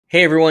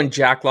Hey everyone,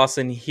 Jack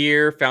Lawson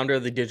here, founder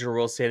of the Digital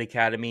Real Estate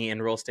Academy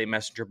and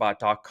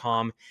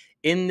realestatemessengerbot.com.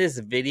 In this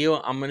video,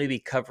 I'm going to be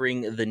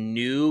covering the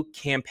new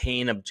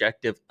campaign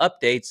objective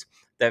updates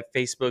that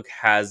Facebook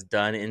has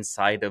done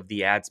inside of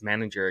the Ads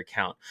Manager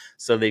account.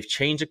 So they've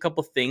changed a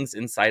couple things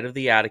inside of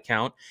the ad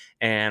account,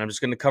 and I'm just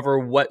going to cover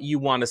what you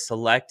want to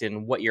select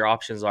and what your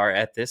options are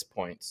at this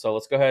point. So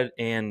let's go ahead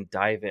and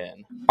dive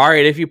in. All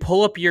right, if you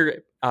pull up your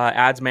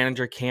Ads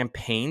Manager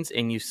campaigns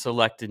and you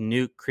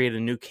create a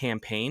new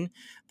campaign,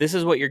 this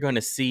is what you're going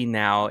to see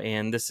now.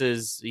 And this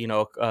is,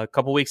 a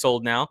couple weeks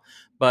old now,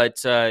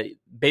 but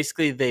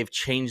basically they've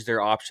changed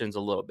their options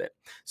a little bit.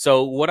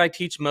 So what I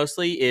teach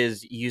mostly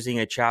is using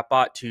a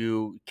chatbot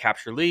to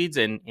capture leads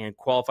and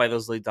qualify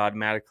those leads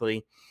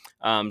automatically.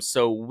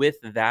 So with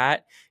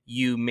that,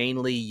 you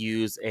mainly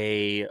use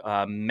a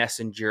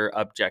messenger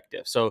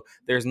objective. So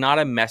there's not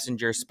a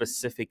messenger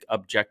specific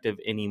objective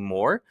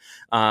anymore.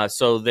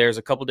 So there's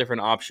a couple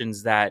different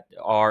options that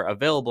are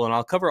available, and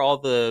I'll cover all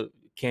the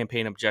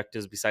campaign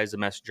objectives besides the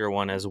messenger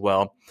one as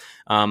well.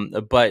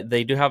 But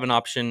they do have an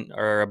option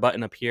or a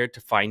button up here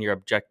to find your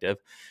objective.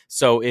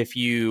 So if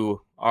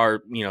you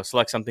are,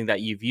 select something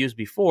that you've used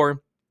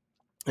before,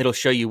 it'll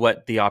show you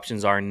what the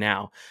options are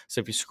now.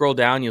 So if you scroll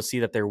down, you'll see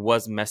that there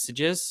was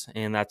messages,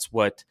 and that's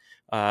what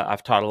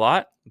I've taught a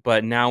lot.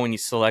 But now when you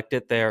select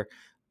it there,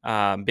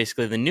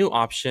 basically the new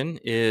option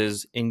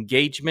is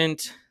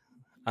engagement,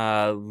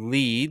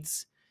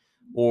 leads,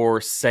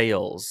 or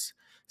sales.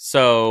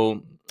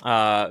 So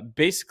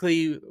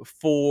basically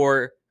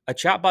for a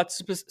chatbot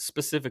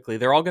specifically,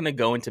 they're all going to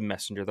go into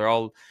Messenger. They're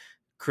all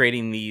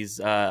creating these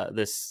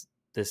this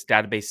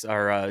database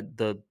or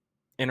the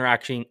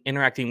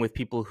interacting with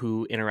people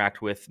who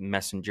interact with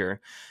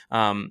Messenger.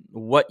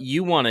 What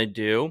you want to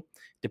do,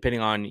 depending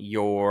on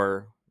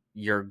your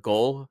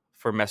goal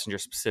for Messenger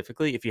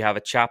specifically, if you have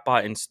a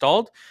chatbot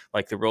installed,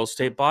 like the real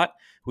estate bot,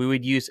 we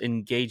would use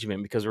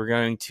engagement because we're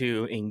going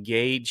to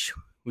engage.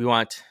 We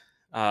want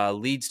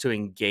leads to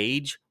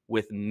engage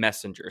with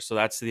Messenger. So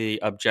that's the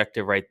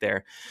objective right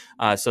there.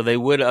 So they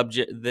would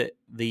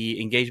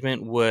the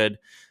engagement would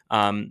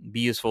be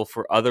useful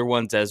for other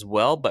ones as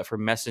well, but for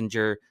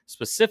Messenger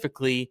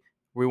specifically,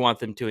 we want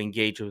them to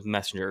engage with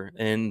Messenger.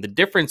 And the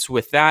difference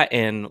with that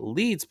and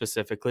leads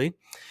specifically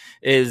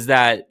is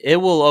that it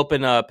will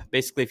open up,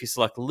 basically if you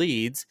select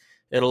leads,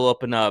 it'll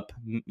open up,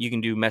 you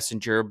can do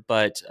Messenger,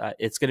 but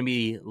it's going to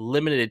be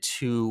limited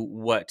to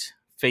what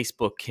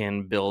Facebook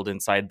can build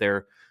inside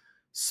their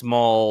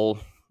small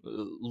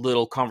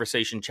little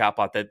conversation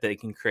chatbot that they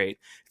can create.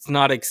 It's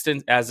not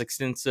as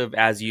extensive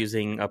as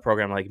using a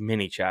program like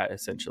ManyChat,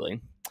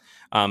 essentially.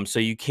 So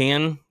you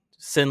can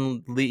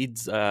send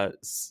leads,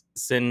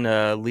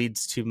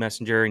 leads to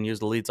Messenger and use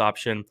the leads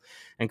option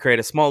and create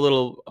a small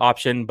little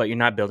option, but you're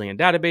not building a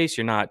database.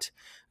 You're not.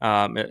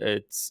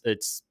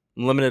 It's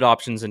limited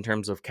options in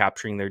terms of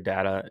capturing their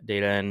data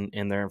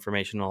and their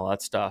information, all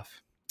that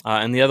stuff.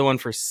 And the other one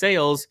for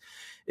sales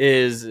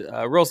is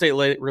real estate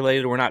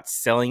related. We're not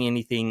selling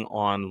anything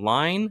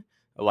online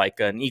like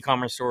an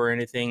e-commerce store or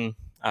anything.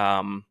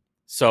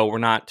 So we're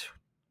not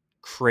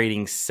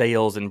creating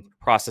sales and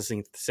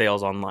processing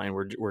sales online.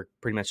 We're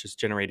pretty much just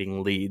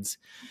generating leads.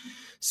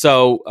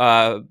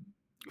 So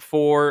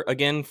for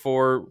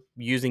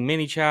using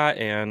ManyChat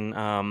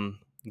and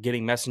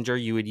getting Messenger,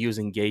 you would use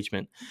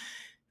engagement.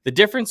 The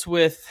difference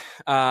with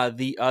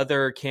the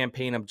other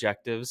campaign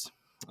objectives,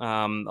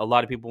 a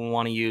lot of people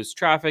want to use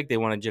traffic. They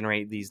want to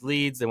generate these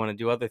leads. They want to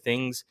do other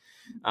things.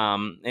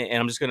 And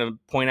I'm just going to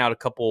point out a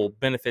couple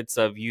benefits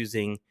of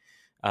using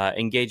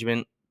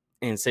engagement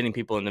and sending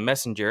people into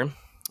Messenger.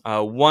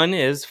 One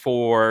is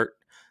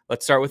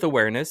let's start with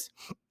awareness.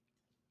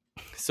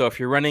 So if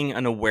you're running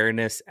an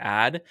awareness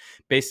ad,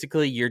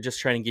 basically you're just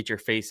trying to get your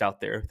face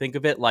out there. Think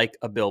of it like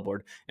a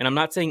billboard. And I'm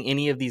not saying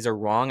any of these are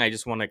wrong. I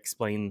just want to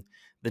explain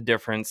the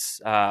difference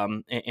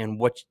and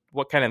what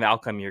kind of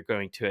outcome you're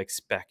going to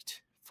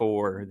expect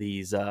for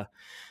these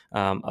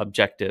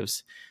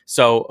objectives.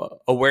 So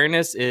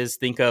awareness is,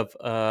 think of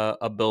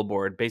a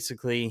billboard.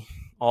 Basically,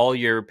 all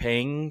you're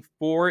paying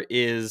for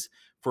is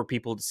for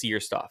people to see your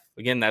stuff.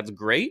 Again, that's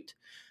great.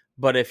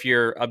 But if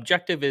your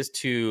objective is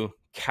to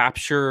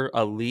capture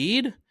a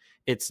lead,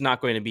 it's not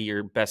going to be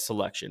your best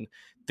selection.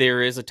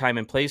 There is a time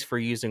and place for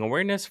using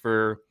awareness,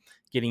 for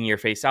getting your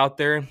face out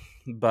there.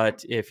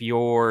 But if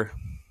you're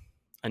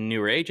a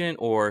newer agent,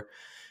 or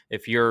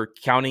if you're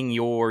counting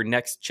your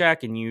next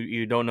check and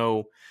you don't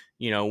know,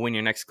 when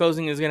your next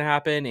closing is going to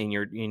happen,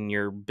 and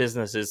your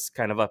business is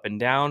kind of up and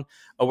down,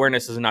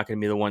 awareness is not going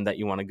to be the one that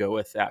you want to go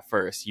with at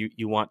first.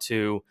 You want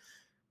to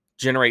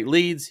generate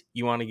leads.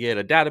 You want to get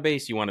a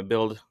database. You want to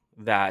build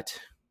that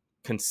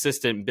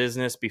consistent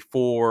business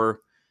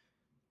before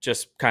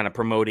just kind of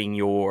promoting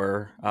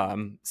your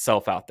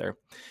self out there.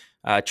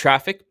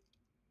 Traffic,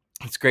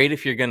 it's great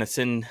if you're going to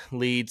send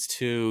leads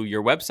to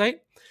your website,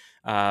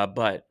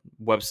 but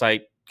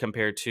website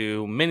compared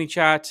to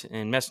ManyChat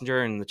and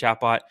Messenger and the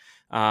chatbot,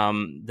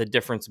 the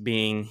difference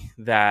being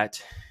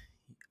that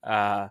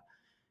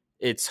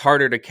it's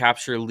harder to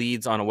capture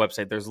leads on a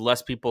website. There's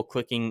less people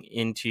clicking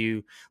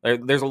into,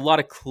 there's a lot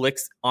of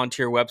clicks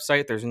onto your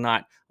website. There's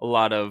not a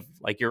lot of,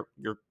 like, your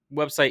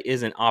website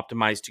isn't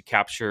optimized to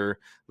capture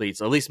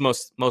leads. At least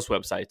most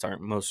websites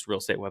aren't. Most real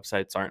estate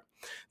websites aren't.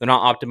 They're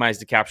not optimized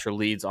to capture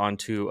leads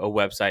onto a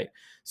website.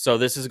 So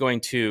this is going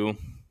to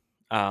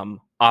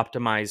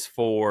optimize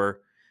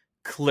for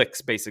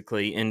clicks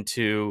basically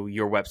into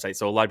your website.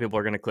 So a lot of people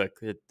are going to click.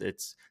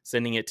 It's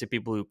sending it to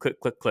people who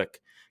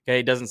click. Okay,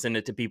 it doesn't send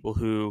it to people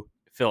who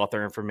fill out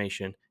their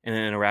information and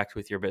then interact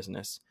with your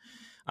business.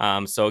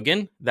 So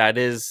again, that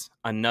is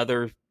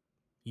another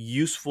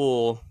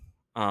useful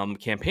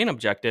campaign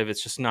objective.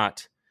 It's just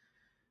not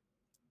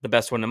the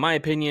best one in my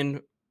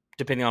opinion,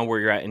 depending on where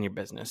you're at in your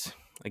business.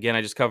 Again,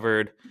 I just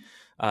covered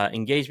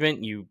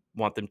engagement. You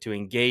want them to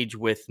engage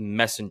with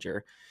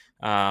Messenger.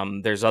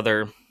 There's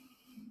other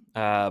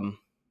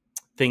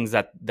things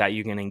that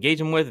you can engage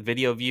them with: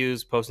 video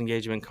views, post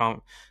engagement,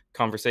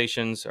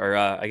 conversations, or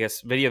I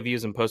guess video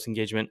views and post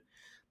engagement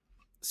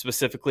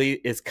specifically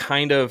is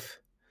kind of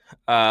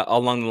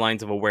along the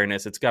lines of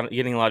awareness. It's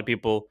getting a lot of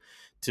people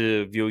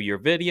to view your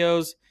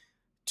videos,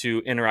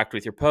 to interact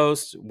with your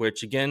posts,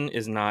 which again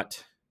is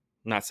not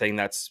saying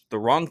that's the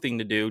wrong thing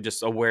to do.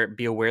 Just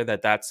be aware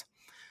that that's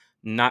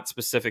not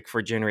specific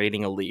for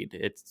generating a lead.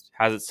 It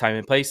has its time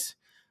and place,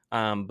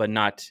 but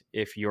not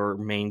if your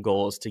main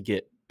goal is to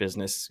get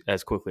business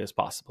as quickly as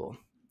possible.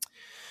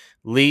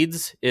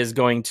 Leads is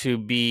going to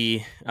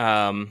be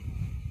the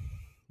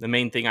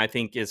main thing, I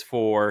think, is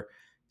for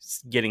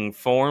getting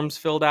forms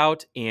filled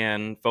out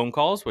and phone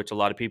calls, which a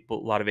lot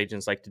of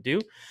agents like to do.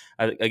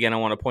 Again, I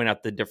want to point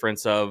out the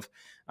difference of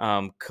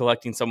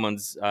collecting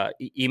someone's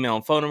email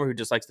and phone number who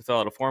just likes to fill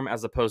out a form,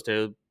 as opposed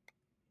to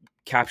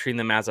capturing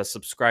them as a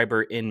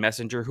subscriber in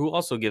Messenger who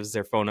also gives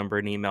their phone number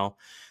and email.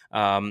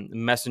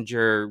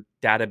 Messenger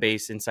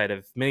database inside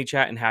of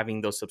ManyChat and having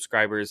those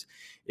subscribers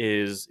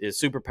is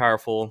super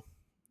powerful.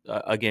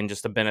 Again,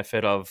 just the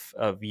benefit of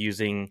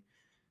using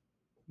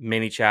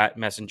ManyChat,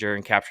 Messenger,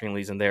 and capturing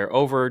leads in there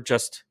over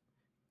just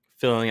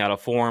filling out a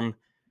form.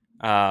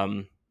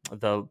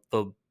 The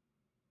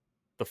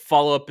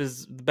follow-up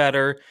is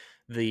better.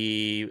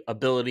 The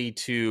ability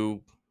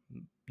to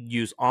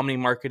use Omni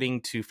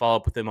marketing to follow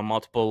up with them on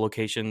multiple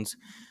locations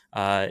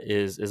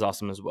is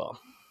awesome as well.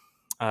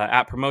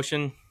 App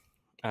promotion.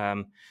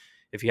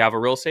 If you have a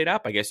real estate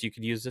app, I guess you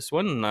could use this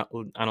one.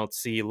 I don't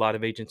see a lot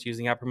of agents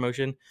using app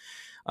promotion.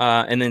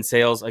 And then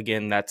sales,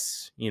 again,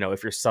 that's,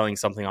 if you're selling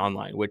something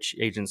online, which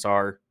agents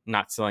are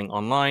not selling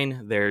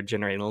online, they're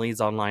generating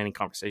leads online and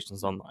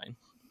conversations online.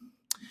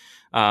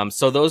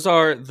 So those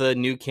are the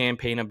new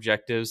campaign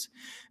objectives.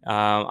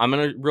 I'm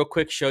going to real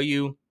quick show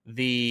you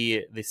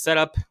the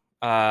setup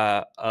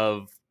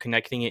of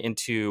connecting it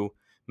into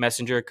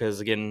Messenger, because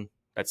again,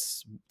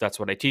 that's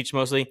what I teach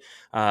mostly,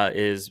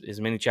 is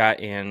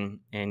ManyChat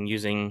and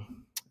using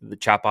the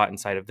chatbot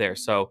inside of there.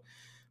 So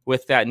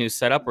with that new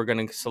setup, we're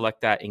going to select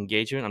that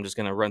engagement. I'm just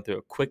going to run through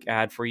a quick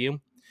ad for you.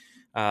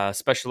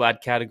 Special ad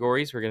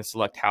categories, we're going to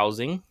select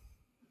housing.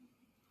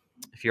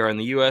 If you're in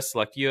the US,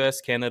 select US,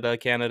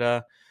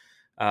 Canada.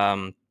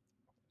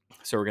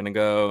 So we're going to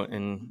go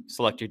and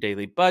select your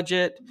daily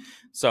budget.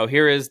 So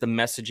here is the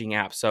messaging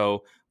app.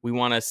 So we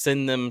want to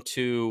send them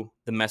to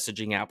the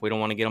messaging app. We don't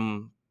want to get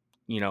them,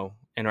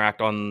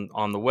 interact on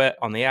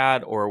the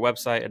ad or a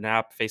website, an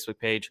app, Facebook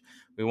page.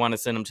 We want to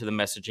send them to the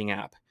messaging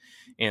app.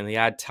 And the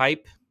ad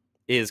type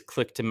is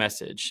click to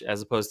message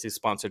as opposed to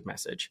sponsored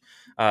message.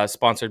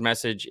 Sponsored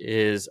message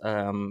is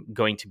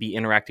going to be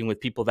interacting with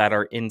people that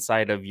are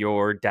inside of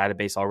your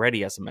database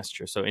already as a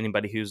messenger. So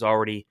anybody who's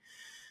already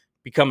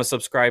become a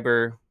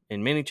subscriber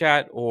in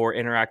ManyChat or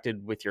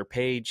interacted with your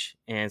page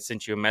and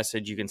sent you a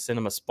message, you can send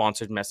them a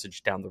sponsored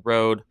message down the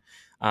road.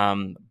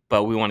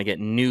 But we want to get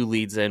new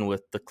leads in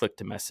with the click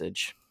to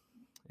message.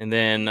 And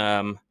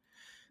then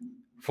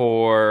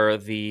for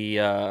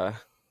the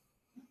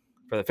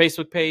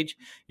Facebook page,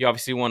 you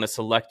obviously want to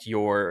select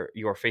your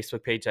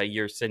Facebook page that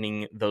you're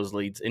sending those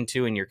leads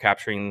into, and you're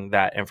capturing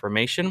that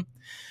information.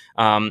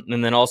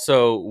 And then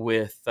also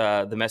with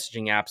the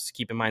messaging apps,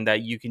 keep in mind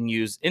that you can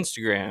use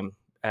Instagram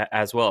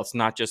as well. It's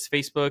not just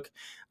Facebook.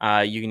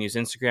 You can use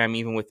Instagram.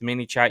 Even with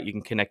ManyChat, you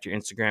can connect your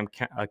Instagram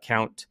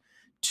account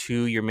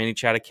to your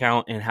ManyChat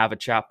account and have a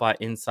chatbot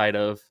inside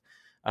of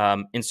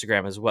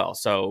Instagram as well.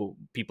 So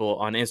people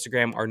on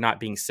Instagram are not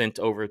being sent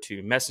over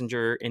to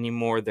Messenger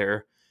anymore.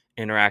 They're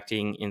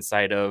interacting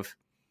inside of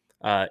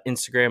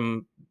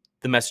Instagram,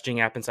 the messaging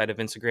app inside of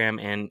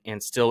Instagram,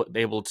 and still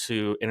able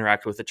to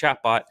interact with the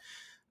chatbot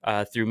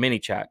through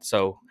ManyChat.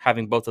 So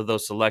having both of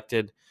those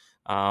selected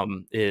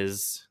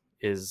is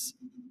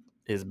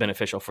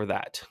beneficial for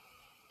that.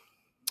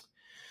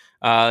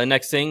 The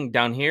next thing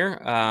down here,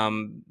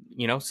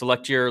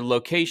 select your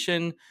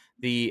location,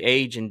 the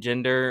age and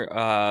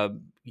gender.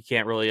 You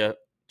can't really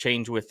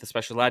change with the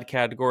special ad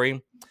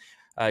category.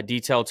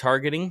 Detailed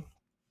targeting.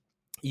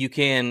 You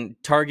can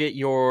target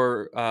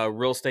your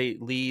real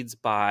estate leads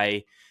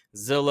by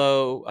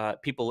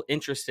Zillow, people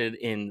interested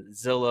in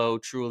Zillow,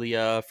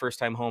 Trulia,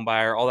 first-time home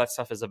buyer. All that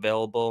stuff is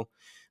available.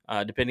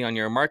 depending on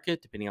your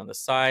market, depending on the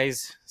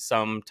size.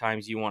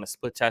 Sometimes you want to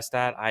split test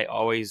that. I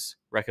always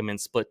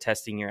recommend split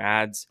testing your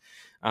ads,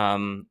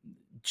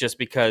 just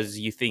because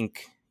you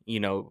think,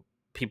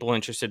 people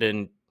interested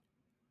in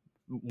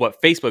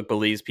what Facebook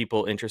believes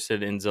people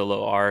interested in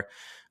Zillow are,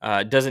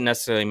 doesn't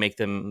necessarily make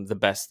them the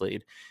best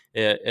lead.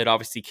 It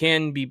obviously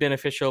can be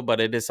beneficial, but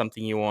it is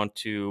something you want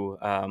to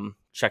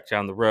check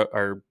down the road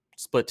or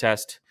split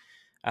test.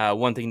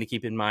 One thing to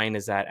keep in mind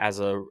is that as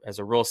a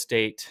real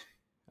estate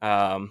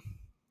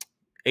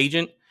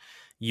agent,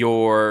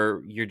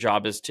 your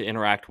job is to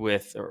interact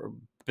with or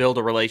build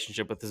a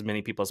relationship with as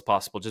many people as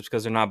possible. Just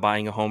because they're not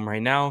buying a home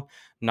right now,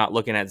 not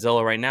looking at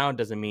Zillow right now,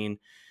 doesn't mean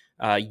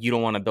you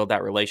don't want to build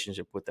that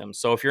relationship with them.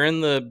 So if you're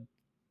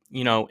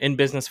in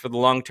business for the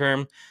long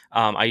term,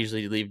 I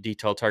usually leave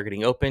detailed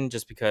targeting open,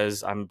 just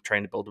because I'm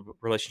trying to build a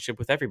relationship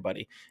with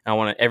everybody. And I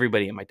want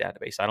everybody in my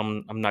database.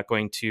 I'm not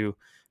going to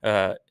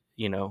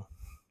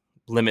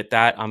limit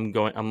that. I'm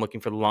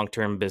looking for the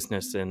long-term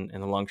business and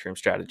the long-term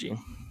strategy.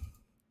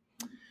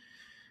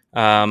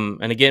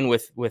 And again,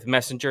 with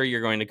Messenger,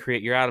 you're going to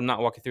create your ad. I'm not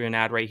walking through an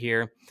ad right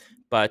here,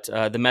 but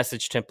the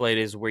message template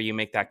is where you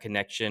make that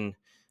connection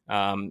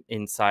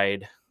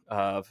inside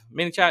of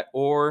ManyChat,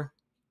 or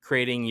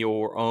creating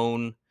your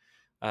own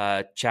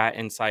chat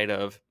inside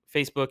of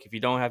Facebook. If you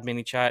don't have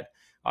ManyChat,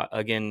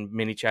 again,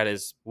 ManyChat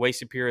is way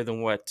superior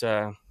than what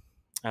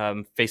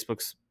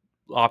Facebook's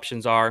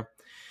options are.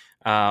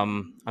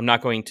 I'm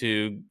not going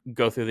to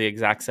go through the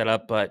exact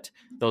setup, but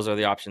those are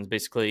the options.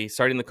 Basically,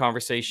 starting the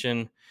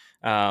conversation,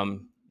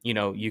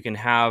 you can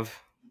have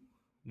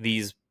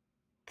these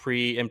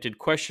preempted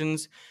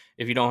questions.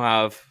 If you don't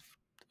have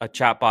a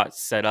chatbot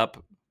set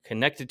up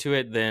connected to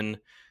it, then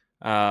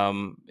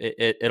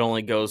it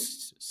only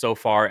goes so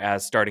far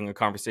as starting a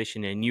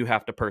conversation, and you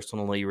have to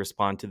personally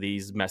respond to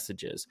these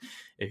messages.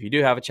 If you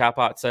do have a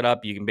chatbot set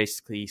up, you can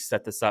basically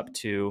set this up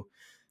to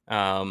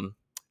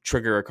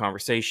trigger a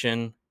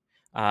conversation.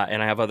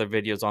 And I have other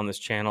videos on this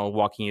channel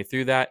walking you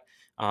through that.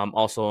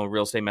 Also on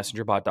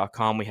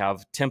realestatemessengerbot.com, we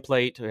have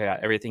template. We got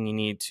everything you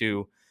need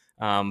to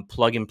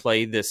plug and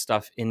play this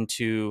stuff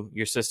into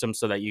your system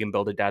so that you can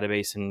build a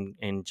database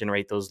and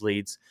generate those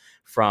leads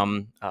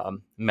from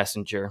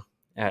Messenger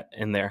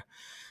in there.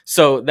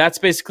 So that's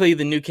basically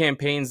the new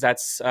campaigns.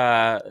 That's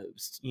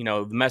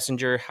the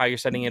Messenger, how you're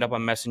setting it up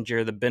on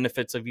Messenger, the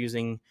benefits of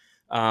using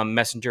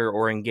Messenger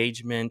or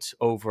engagement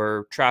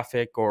over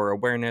traffic or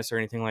awareness or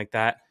anything like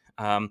that.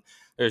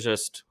 There's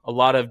just a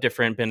lot of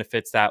different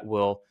benefits that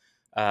will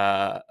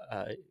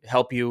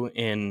help you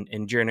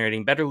in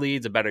generating better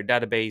leads, a better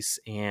database,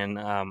 and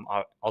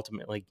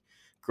ultimately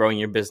growing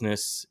your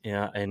business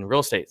in real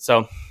estate.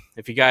 So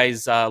if you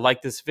guys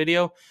like this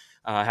video,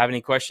 have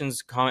any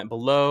questions, comment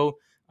below,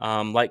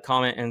 like,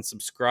 comment, and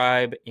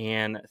subscribe.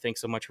 And thanks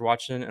so much for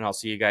watching, and I'll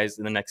see you guys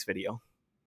in the next video.